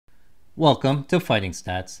Welcome to Fighting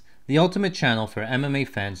Stats, the ultimate channel for MMA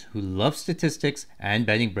fans who love statistics and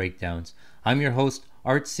betting breakdowns. I'm your host,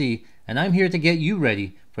 Art C, and I'm here to get you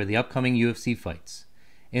ready for the upcoming UFC fights.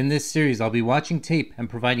 In this series, I'll be watching tape and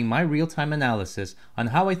providing my real-time analysis on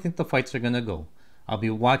how I think the fights are going to go. I'll be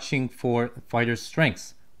watching for fighters'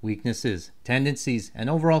 strengths, weaknesses, tendencies, and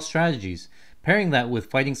overall strategies, pairing that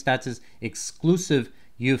with Fighting Stats' exclusive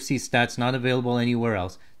UFC stats not available anywhere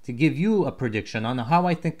else, to give you a prediction on how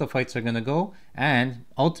I think the fights are going to go and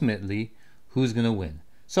ultimately who's going to win.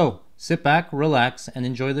 So sit back, relax, and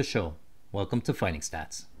enjoy the show. Welcome to Fighting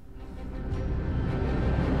Stats.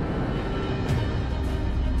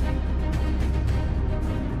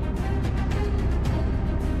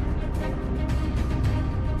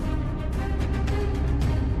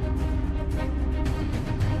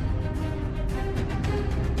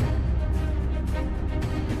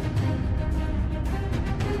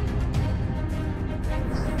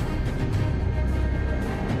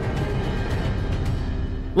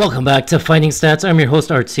 Welcome back to Fighting Stats. I'm your host,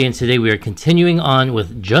 Artsy, and today we are continuing on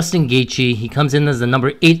with Justin Gaethje. He comes in as the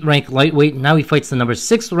number 8 ranked lightweight. Now he fights the number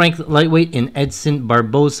 6 ranked lightweight in Edson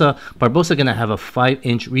Barboza. Barboza going to have a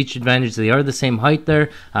 5-inch reach advantage. They are the same height there.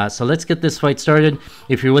 So let's get this fight started.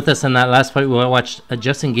 If you're with us on that last fight, we watched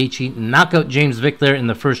Justin Gaethje knock out James Vick there in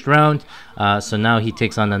the first round. So now he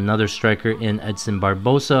takes on another striker in Edson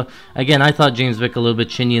Barboza. Again, I thought James Vick a little bit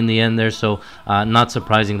chinny in the end there, so not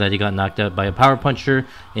surprising that he got knocked out by a power puncher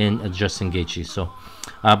in Justin Gaethje. So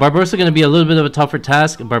Barboza going to be a little bit of a tougher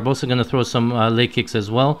task. Barboza going to throw some leg kicks as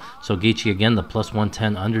well. So Gaethje again, the plus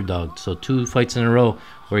 110 underdog. So 2 fights in a row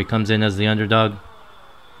where he comes in as the underdog.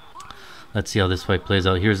 Let's see how this fight plays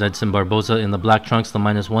out. Here's Edson Barboza in the black trunks, the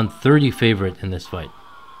minus 130 favorite in this fight.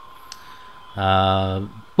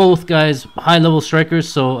 Both guys high-level strikers,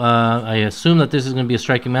 so I assume that this is going to be a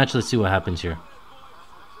striking match. Let's see what happens here.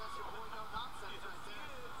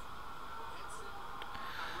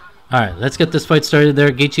 Alright, let's get this fight started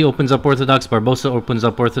there. Gaethje opens up orthodox. Barboza opens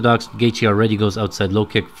up orthodox. Gaethje already goes outside low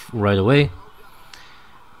kick right away.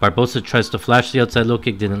 Barboza tries to flash the outside low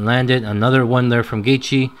kick, didn't land it. Another one there from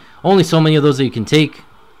Gaethje. Only so many of those that you can take.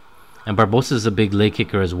 And Barboza is a big leg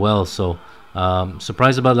kicker as well, so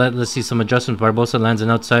surprised about that. Let's see some adjustments. Barboza lands an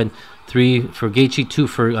outside 3 for Gaethje, 2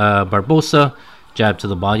 for Barboza. Jab to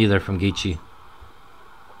the body there from Gaethje.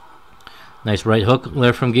 Nice right hook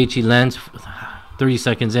there from Gaethje, lands 30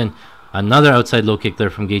 seconds in. Another outside low kick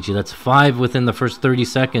there from Gaethje. That's 5 within the first 30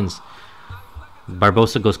 seconds.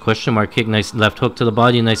 Barboza goes question mark kick. Nice left hook to the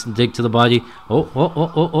body. Nice dig to the body. Okay,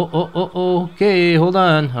 hold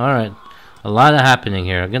on. All right. A lot of happening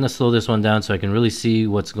here. I'm going to slow this one down so I can really see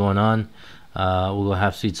what's going on. We'll go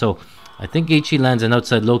half speed. So I think Gaethje lands an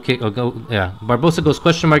outside low kick. Barboza goes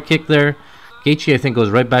question mark kick there. Gaethje, I think,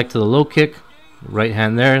 goes right back to the low kick. Right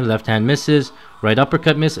hand there. Left hand misses. Right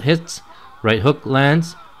uppercut hits. Right hook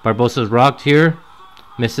lands. Barboza's rocked here.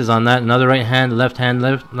 Misses on that. Another right hand. Left hand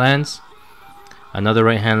lands. Another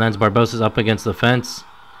right hand lands. Barboza's up against the fence.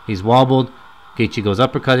 He's wobbled. Gaethje goes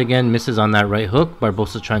uppercut again. Misses on that right hook.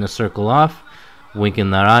 Barboza trying to circle off. Winking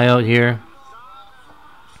that eye out here.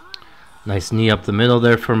 Nice knee up the middle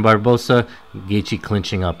there from Barboza. Gaethje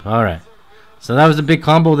clinching up. Alright. So that was a big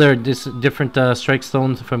combo there. Different strikes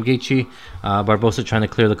thrown from Gaethje. Barboza trying to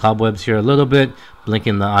clear the cobwebs here a little bit.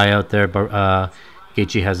 Blinking the eye out there.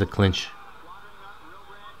 Gaethje has a clinch.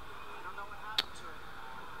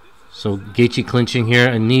 So Gaethje clinching here.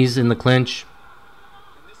 And knees in the clinch.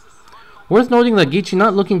 Worth noting that Gaethje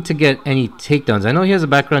not looking to get any takedowns. I know he has a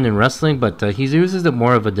background in wrestling, but he uses it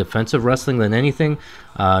more of a defensive wrestling than anything,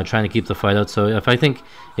 trying to keep the fight out. So if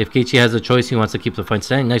Gaethje has a choice, he wants to keep the fight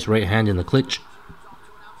standing. Nice right hand in the clinch.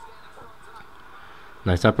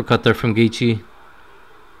 Nice uppercut there from Gaethje.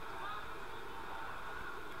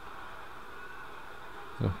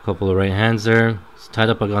 A couple of right hands there. It's tied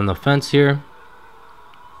up on the fence here.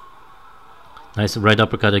 Nice right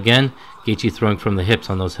uppercut again. Gaethje throwing from the hips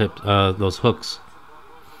on those hooks.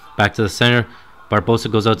 Back to the center. Barboza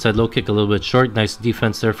goes outside low kick a little bit short. Nice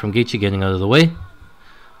defense there from Gaethje getting out of the way.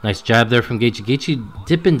 Nice jab there from Gaethje. Gaethje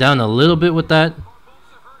dipping down a little bit with that.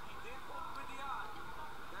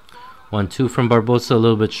 1-2 from Barboza, a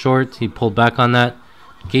little bit short. He pulled back on that.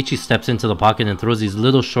 Gaethje steps into the pocket and throws these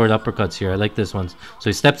little short uppercuts here. I like this one. So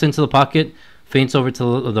he steps into the pocket, feints over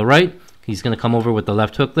to the right. He's going to come over with the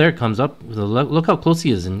left hook there. Comes up with the look how close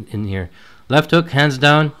he is in here. Left hook, hands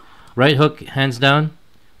down. Right hook, hands down.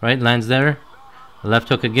 Right, lands there. Left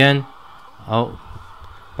hook again. Oh,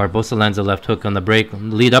 Barboza lands a left hook on the break.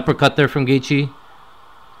 Lead uppercut there from Gaethje.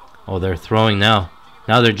 Oh, they're throwing now.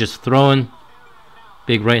 Now they're just throwing.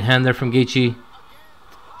 Big right hand there from Gaethje.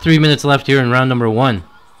 3 minutes left here in round number 1.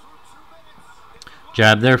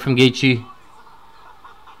 Jab there from Gaethje.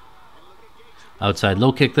 Outside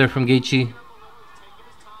low kick there from Gaethje.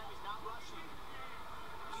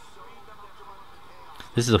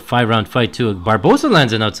 This is a 5-round fight too. Barboza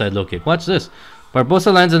lands an outside low kick. Watch this.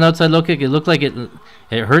 Barboza lands an outside low kick. It looked like it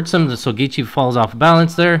hurts him, so Gaethje falls off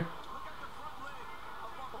balance there.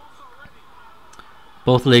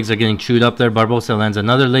 Both legs are getting chewed up there. Barboza lands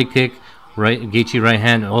another leg kick. Right, Gaethje right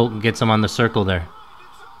hand. Oh, gets him on the circle there.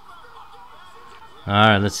 All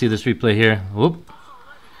right, let's see this replay here. Whoop.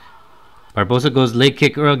 Barboza goes leg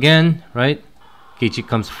kick again, right? Gaethje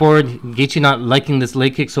comes forward. Gaethje not liking this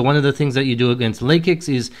leg kick. So one of the things that you do against leg kicks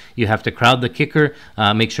is you have to crowd the kicker,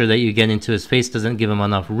 make sure that you get into his face, doesn't give him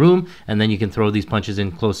enough room, and then you can throw these punches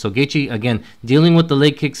in close. So Gaethje, again, dealing with the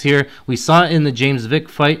leg kicks here. We saw in the James Vick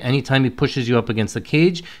fight, anytime he pushes you up against the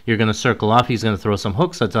cage, you're going to circle off. He's going to throw some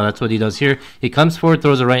hooks. That's what he does here. He comes forward,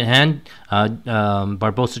 throws a right hand.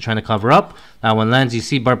 Barboza trying to cover up. Now when lands, you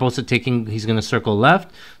see Barboza taking, he's going to circle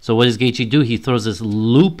left. So what does Gaethje do? He throws this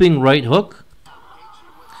looping right hook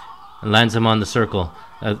and lands him on the circle.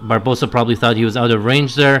 Barboza probably thought he was out of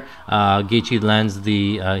range there. Gaethje lands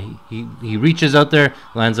the he reaches out there,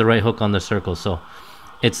 lands the right hook on the circle. So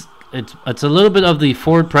it's a little bit of the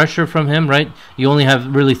forward pressure from him, right? You only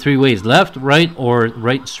have really 3 ways: left, right, or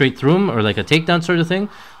right straight through him, or like a takedown sort of thing.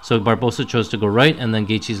 So Barboza chose to go right, and then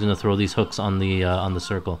Gaethje's going to throw these hooks on the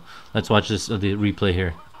circle. Let's watch this the replay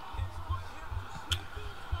here.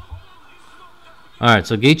 All right,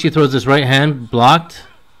 so Gaethje throws this right hand blocked.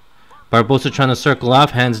 Barboza trying to circle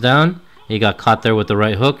off, hands down. He got caught there with the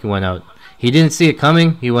right hook. He went out. He didn't see it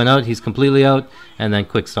coming. He went out. He's completely out. And then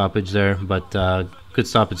quick stoppage there, but good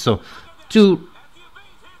stoppage. So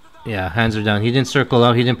hands are down. He didn't circle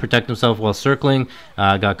out. He didn't protect himself while circling.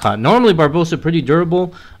 Got caught. Normally Barboza pretty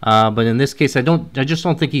durable, but in this case I just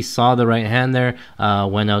don't think he saw the right hand there.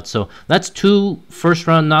 Went out. So that's 2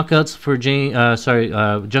 first-round knockouts for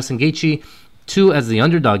Justin Gaethje. 2 as the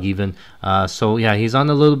underdog even. So yeah, he's on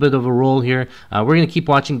a little bit of a roll here. We're going to keep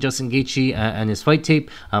watching Justin Gaethje and his fight tape.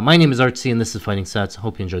 My name is Artsy and this is Fighting Stats.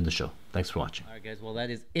 Hope you enjoyed the show. Thanks for watching. All right, guys. Well, that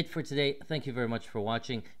is it for today. Thank you very much for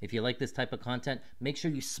watching. If you like this type of content, make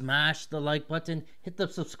sure you smash the like button, hit the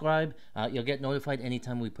subscribe. You'll get notified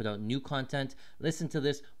anytime we put out new content. Listen to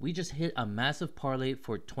this. We just hit a massive parlay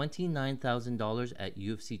for $29,000 at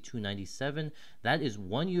UFC 297. That is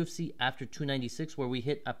one UFC after 296 where we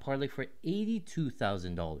hit a parlay for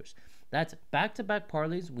 $82,000. That's back-to-back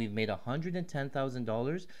parlays. We've made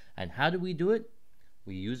 $110,000. And how do we do it?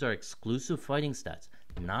 We use our exclusive fighting stats.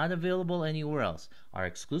 Not available anywhere else. Our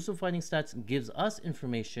exclusive fighting stats gives us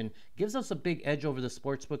information, gives us a big edge over the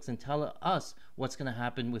sportsbooks, and tell us what's going to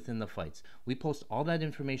happen within the fights. We post all that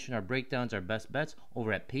information, our breakdowns, our best bets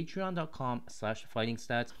over at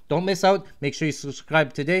patreon.com/fightingstats. Don't miss out. Make sure you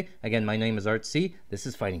subscribe today. Again, my name is Art C. This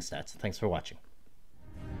is Fighting Stats. Thanks for watching.